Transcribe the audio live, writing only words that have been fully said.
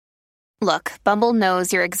Look, Bumble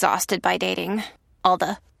knows you're exhausted by dating. All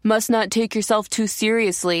the, must not take yourself too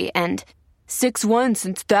seriously, and 6'1"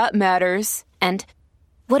 since that matters. And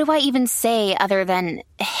what do I even say other than,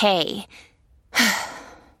 hey?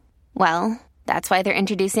 Well, that's why they're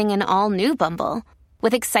introducing an all-new Bumble,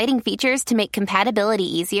 with exciting features to make compatibility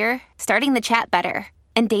easier, starting the chat better,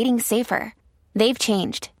 and dating safer. They've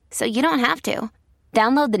changed, so you don't have to.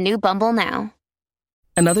 Download the new Bumble now.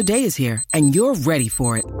 Another day is here, and you're ready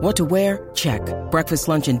for it. What to wear? Check. Breakfast,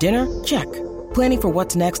 lunch, and dinner? Check. Planning for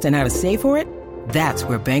what's next and how to save for it? That's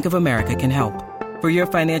where Bank of America can help. For your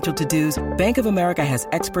financial to-dos, Bank of America has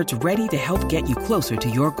experts ready to help get you closer to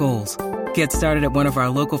your goals. Get started at one of our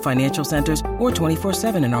local financial centers or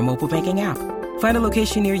 24/7 in our mobile banking app. Find a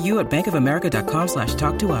location near you at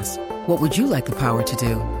bankofamerica.com/talktous. What would you like the power to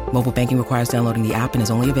do? Mobile banking requires downloading the app and is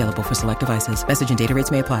only available for select devices. Message and data rates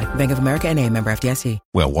may apply. Bank of America N.A., member FDIC.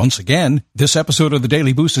 Well, once again, this episode of the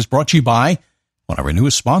Daily Boost is brought to you by one of our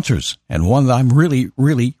newest sponsors, and one that I'm really,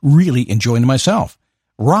 really, really enjoying myself.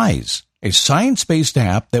 Rise, a science-based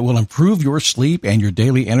app that will improve your sleep and your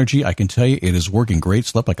daily energy. I can tell you it is working great.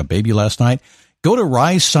 Slept like a baby last night. Go to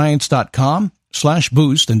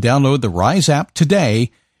risescience.com/boost and download the Rise app today.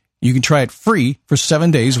 You can try it free for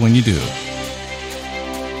 7 days when you do.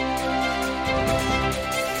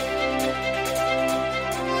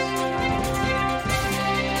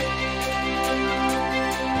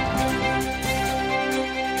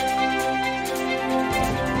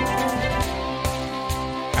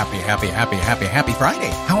 Happy Friday.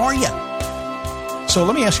 How are you? So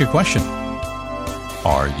let me ask you a question.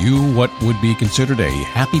 Are you what would be considered a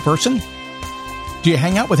happy person? Do you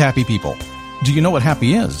hang out with happy people? Do you know what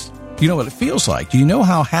happy is? Do you know what it feels like? Do you know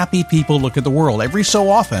how happy people look at the world? Every so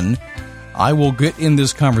often, I will get in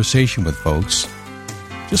this conversation with folks,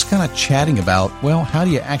 just kind of chatting about, well, how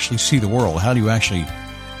do you actually see the world? How do you actually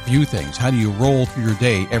view things? How do you roll through your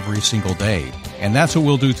day every single day? And that's what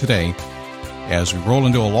we'll do today as we roll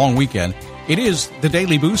into a long weekend. It is the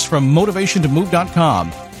Daily Boost from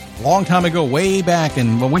motivationtomove.com. A long time ago, way back,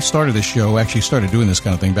 and when we started this show, actually started doing this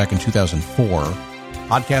kind of thing back in 2004.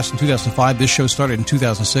 Podcast in 2005. This show started in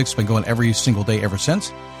 2006. Been going every single day ever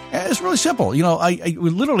since. And it's really simple. You know, I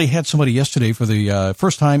literally had somebody yesterday for the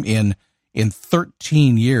first time in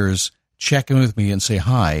 13 years check in with me and say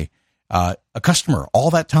hi. A customer, all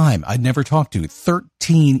that time I'd never talked to,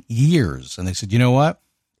 13 years. And they said, you know what?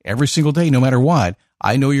 Every single day, no matter what,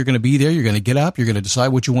 I know you're going to be there. You're going to get up. You're going to decide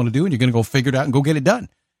what you want to do, and you're going to go figure it out and go get it done.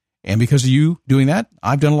 And because of you doing that,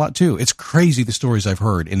 I've done a lot too. It's crazy the stories I've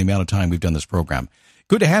heard in the amount of time we've done this program.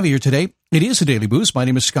 Good to have you here today. It is a Daily Boost. My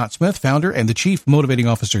name is Scott Smith, founder and the Chief Motivating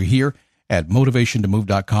Officer here at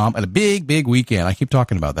motivationtomove.com. And a big, big weekend. I keep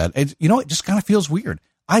talking about that. It just kind of feels weird.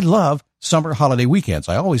 I love summer holiday weekends.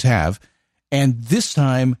 I always have. And this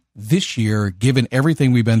time, this year, given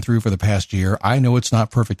everything we've been through for the past year, I know it's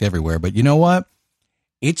not perfect everywhere. But you know what?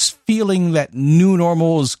 It's feeling that new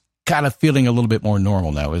normal is kind of feeling a little bit more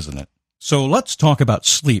normal now, isn't it? So let's talk about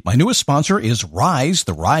sleep. My newest sponsor is Rise,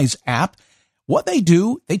 the Rise app. What they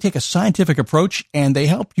do, they take a scientific approach and they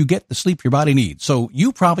help you get the sleep your body needs. So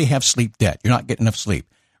you probably have sleep debt. You're not getting enough sleep.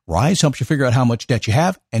 Rise helps you figure out how much debt you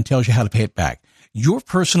have and tells you how to pay it back. Your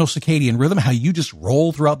personal circadian rhythm, how you just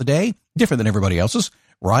roll throughout the day, different than everybody else's.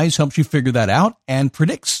 Rise helps you figure that out and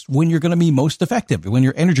predicts when you're going to be most effective, when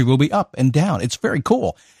your energy will be up and down. It's very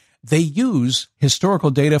cool. They use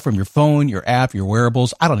historical data from your phone, your app, your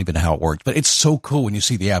wearables. I don't even know how it works, but it's so cool when you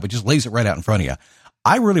see the app. It just lays it right out in front of you.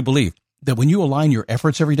 I really believe that when you align your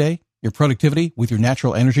efforts every day, your productivity with your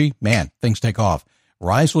natural energy, man, things take off.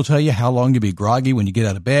 Rise will tell you how long you'll be groggy when you get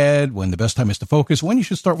out of bed, when the best time is to focus, when you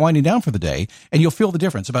should start winding down for the day, and you'll feel the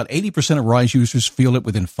difference. About 80% of Rise users feel it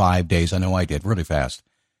within 5 days. I know I did, really fast.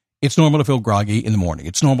 It's normal to feel groggy in the morning.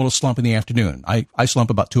 It's normal to slump in the afternoon. I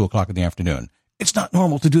slump about 2 o'clock in the afternoon. It's not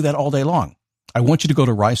normal to do that all day long. I want you to go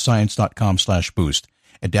to risescience.com/boost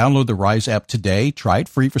and download the Rise app today. Try it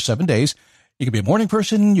free for 7 days. You can be a morning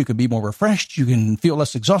person. You can be more refreshed. You can feel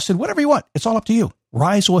less exhausted, whatever you want. It's all up to you.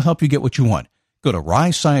 Rise will help you get what you want. Go to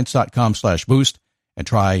risescience.com/boost and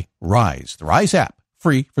try Rise, the Rise app,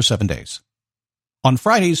 free for 7 days. On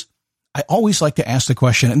Fridays, I always like to ask the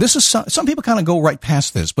question, and this is some people kind of go right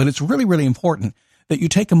past this, but it's really, really important that you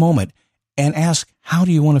take a moment and ask, how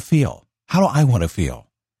do you want to feel? How do I want to feel?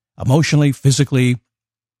 Emotionally, physically,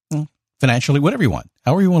 financially, whatever you want.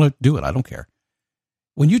 However you want to do it, I don't care.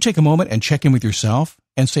 When you take a moment and check in with yourself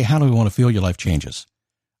and say, how do we want to feel, your life changes.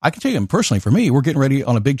 I can tell you, personally, for me, we're getting ready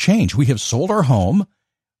on a big change. We have sold our home.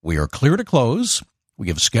 We are clear to close. We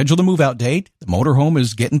have scheduled a move-out date. The motorhome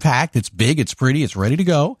is getting packed. It's big. It's pretty. It's ready to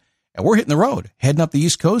go. And we're hitting the road, heading up the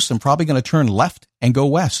East Coast and probably going to turn left and go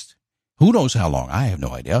west. Who knows how long? I have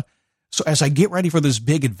no idea. So as I get ready for this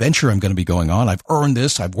big adventure I'm going to be going on, I've earned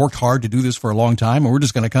this. I've worked hard to do this for a long time, and we're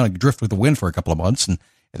just going to kind of drift with the wind for a couple of months and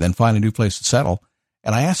then find a new place to settle.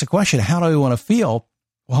 And I ask the question, how do I want to feel?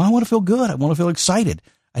 Well, I want to feel good. I want to feel excited.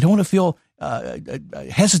 I don't want to feel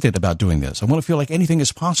hesitant about doing this. I want to feel like anything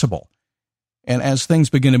is possible. And as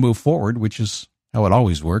things begin to move forward, which is how it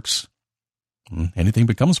always works, anything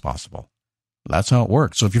becomes possible. That's how it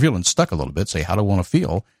works. So if you're feeling stuck a little bit, say, how do I want to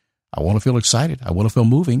feel? I want to feel excited. I want to feel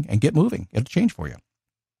moving, and get moving. It'll change for you.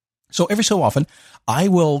 So every so often, I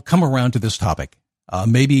will come around to this topic,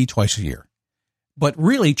 maybe twice a year. But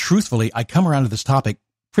really, truthfully, I come around to this topic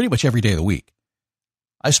pretty much every day of the week.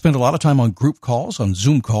 I spend a lot of time on group calls, on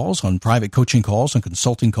Zoom calls, on private coaching calls, on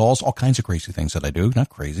consulting calls, all kinds of crazy things that I do. Not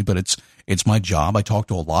crazy, but it's my job. I talk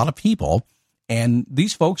to a lot of people, and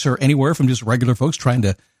these folks are anywhere from just regular folks trying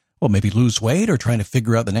to, well, maybe lose weight or trying to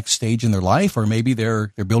figure out the next stage in their life, or maybe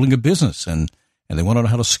they're building a business and they want to know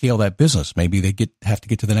how to scale that business. Maybe they have to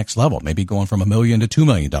get to the next level, maybe going from $1 million to $2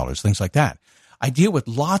 million, things like that. I deal with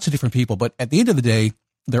lots of different people, but at the end of the day,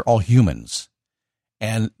 they're all humans,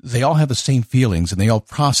 and they all have the same feelings, and they all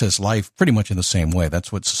process life pretty much in the same way.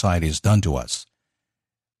 That's what society has done to us.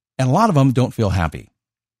 And a lot of them don't feel happy.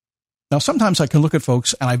 Now, sometimes I can look at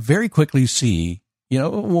folks and I very quickly see,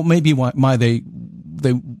 well, maybe why they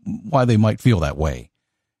might feel that way.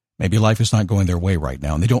 Maybe life is not going their way right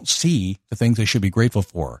now, and they don't see the things they should be grateful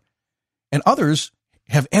for. And others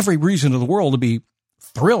have every reason in the world to be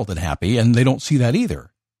thrilled and happy, and they don't see that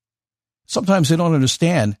either. Sometimes they don't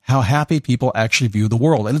understand how happy people actually view the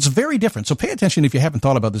world, and it's very different. So pay attention if you haven't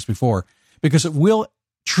thought about this before, because it will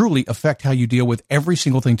truly affect how you deal with every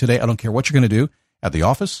single thing today. I don't care what you're going to do at the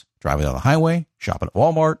office, driving down the highway, shopping at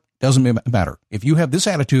Walmart, doesn't matter. If you have this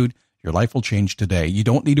attitude, your life will change today. You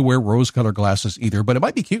don't need to wear rose-colored glasses either, but it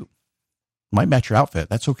might be cute. It might match your outfit.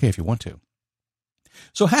 That's okay if you want to.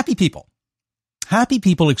 So happy people. Happy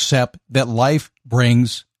people accept that life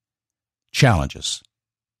brings challenges.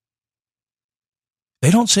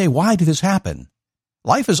 They don't say, why did this happen?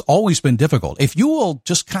 Life has always been difficult. If you will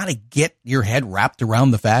just kind of get your head wrapped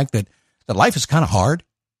around the fact that life is kind of hard,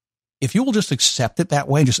 if you will just accept it that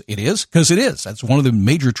way, it is, because it is. That's one of the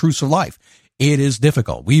major truths of life. It is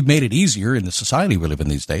difficult. We've made it easier in the society we live in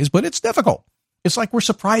these days, but it's difficult. It's like we're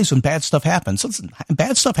surprised when bad stuff happens.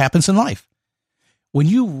 Bad stuff happens in life. When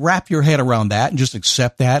you wrap your head around that and just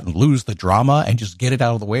accept that and lose the drama and just get it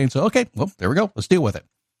out of the way and say, okay, well, there we go. Let's deal with it.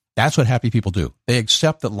 That's what happy people do. They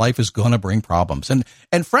accept that life is going to bring problems.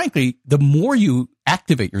 And frankly, the more you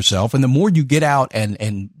activate yourself and the more you get out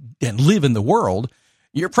and live in the world,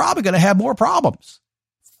 you're probably going to have more problems.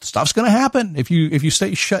 Stuff's going to happen. If you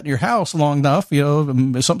stay shut in your house long enough,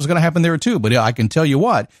 something's going to happen there too. But I can tell you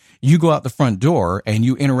what, you go out the front door and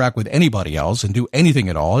you interact with anybody else and do anything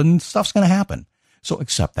at all, and stuff's going to happen. So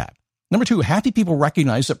accept that. Number 2, happy people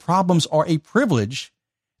recognize that problems are a privilege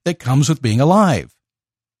that comes with being alive.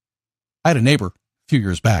 I had a neighbor a few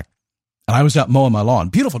years back, and I was out mowing my lawn.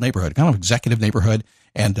 Beautiful neighborhood, kind of executive neighborhood.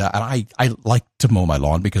 And I like to mow my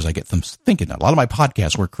lawn because I get them thinking. A lot of my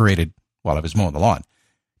podcasts were created while I was mowing the lawn,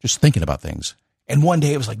 just thinking about things. And one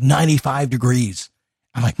day it was like 95 degrees.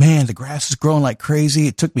 I'm like, man, the grass is growing like crazy.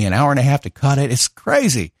 It took me an hour and a half to cut it. It's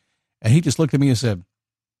crazy. And he just looked at me and said,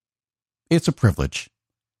 it's a privilege.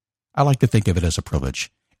 I like to think of it as a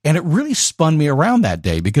privilege. And it really spun me around that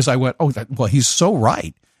day because I went, well, he's so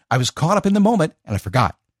right. I was caught up in the moment and I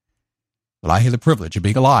forgot that I had the privilege of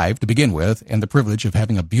being alive to begin with, and the privilege of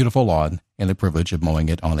having a beautiful lawn, and the privilege of mowing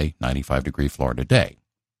it on a 95-degree Florida day,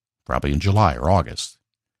 probably in July or August.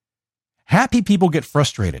 Happy people get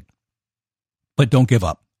frustrated, but don't give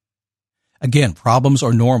up. Again, problems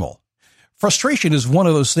are normal. Frustration is one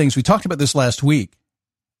of those things, we talked about this last week,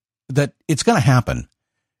 that it's going to happen.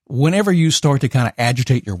 Whenever you start to kind of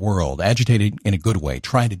agitate your world, agitate it in a good way,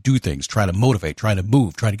 trying to do things, try to motivate, try to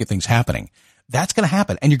move, try to get things happening, that's going to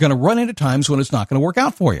happen. And you're going to run into times when it's not going to work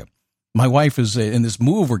out for you. My wife is in this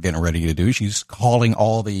move we're getting ready to do. She's calling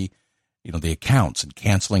all the accounts and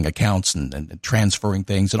canceling accounts and transferring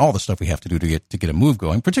things and all the stuff we have to do to get a move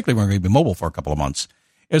going, particularly when we're going to be mobile for a couple of months.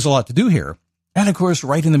 There's a lot to do here. And of course,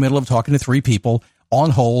 right in the middle of talking to 3 people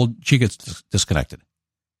on hold, she gets disconnected.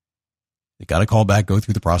 They got to call back, go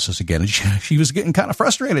through the process again. And she was getting kind of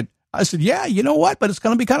frustrated. I said, yeah, you know what? But it's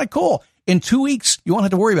going to be kind of cool. In 2 weeks, you won't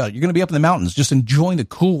have to worry about it. You're going to be up in the mountains, just enjoying the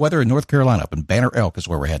cool weather in North Carolina. Up in Banner Elk is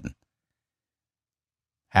where we're heading.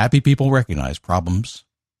 Happy people recognize problems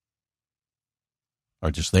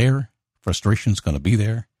are just there. Frustration's going to be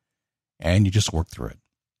there. And you just work through it.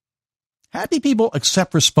 Happy people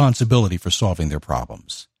accept responsibility for solving their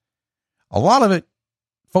problems. A lot of it,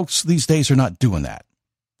 folks these days are not doing that.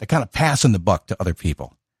 They're kind of passing the buck to other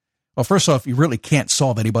people. Well, first off, you really can't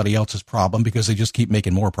solve anybody else's problem because they just keep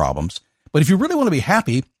making more problems. But if you really want to be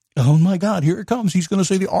happy, oh my God, here it comes. He's going to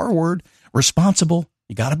say the R word, responsible.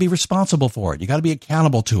 You got to be responsible for it. You got to be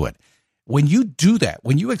accountable to it. When you do that,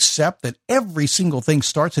 when you accept that every single thing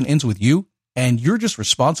starts and ends with you, and you're just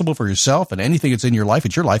responsible for yourself and anything that's in your life,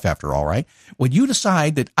 it's your life after all, right? When you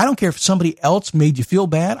decide that I don't care if somebody else made you feel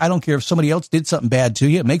bad, I don't care if somebody else did something bad to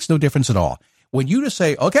you, it makes no difference at all. When you just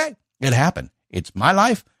say, okay, it happened. It's my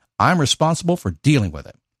life. I'm responsible for dealing with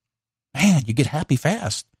it. Man, you get happy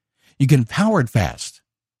fast. You get empowered fast.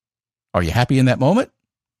 Are you happy in that moment?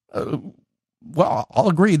 Well, I'll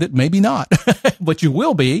agree that maybe not, but you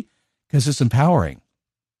will be because it's empowering.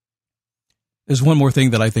 There's one more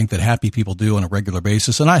thing that I think that happy people do on a regular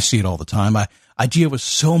basis, and I see it all the time. I deal with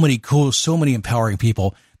so many cool, so many empowering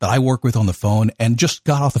people that I work with on the phone, and just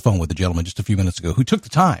got off the phone with a gentleman just a few minutes ago who took the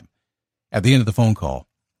time at the end of the phone call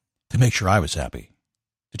to make sure I was happy,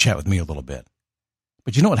 to chat with me a little bit.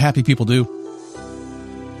 But you know what happy people do?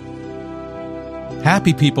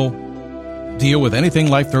 Happy people deal with anything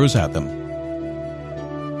life throws at them,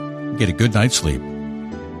 get a good night's sleep,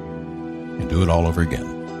 and do it all over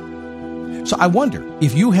again. So I wonder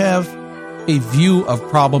if you have a view of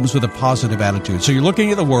problems with a positive attitude. So you're looking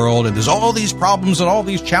at the world and there's all these problems and all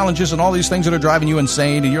these challenges and all these things that are driving you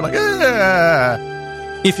insane, and you're like, ah.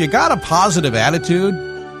 If you got a positive attitude,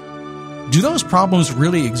 do those problems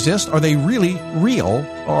really exist? Are they really real?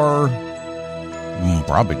 Or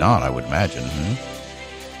probably not, I would imagine.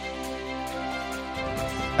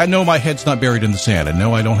 I know my head's not buried in the sand. I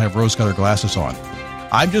know I don't have rose-colored glasses on.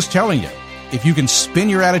 I'm just telling you, if you can spin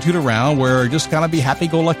your attitude around where just kind of be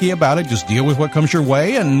happy-go-lucky about it, just deal with what comes your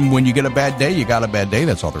way, and when you get a bad day, you got a bad day.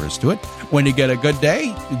 That's all there is to it. When you get a good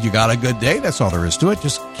day, you got a good day. That's all there is to it.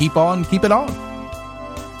 Just keep it on.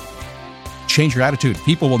 Change your attitude.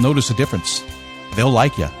 People will notice a difference. They'll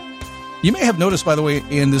like you. You may have noticed, by the way,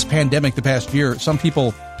 in this pandemic the past year,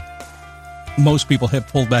 most people have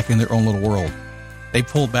pulled back in their own little world. They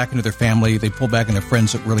pulled back into their family. They pulled back into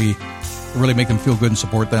friends that really make them feel good and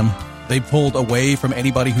support them. They pulled away from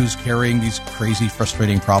anybody who's carrying these crazy,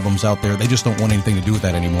 frustrating problems out there. They just don't want anything to do with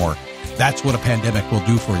that anymore. That's what a pandemic will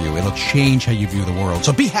do for you. It'll change how you view the world.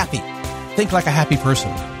 So be happy. Think like a happy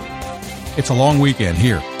person. It's a long weekend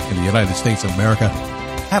here in the United States of America.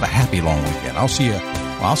 Have a happy long weekend. I'll see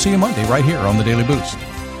you Monday right here on the Daily Boost.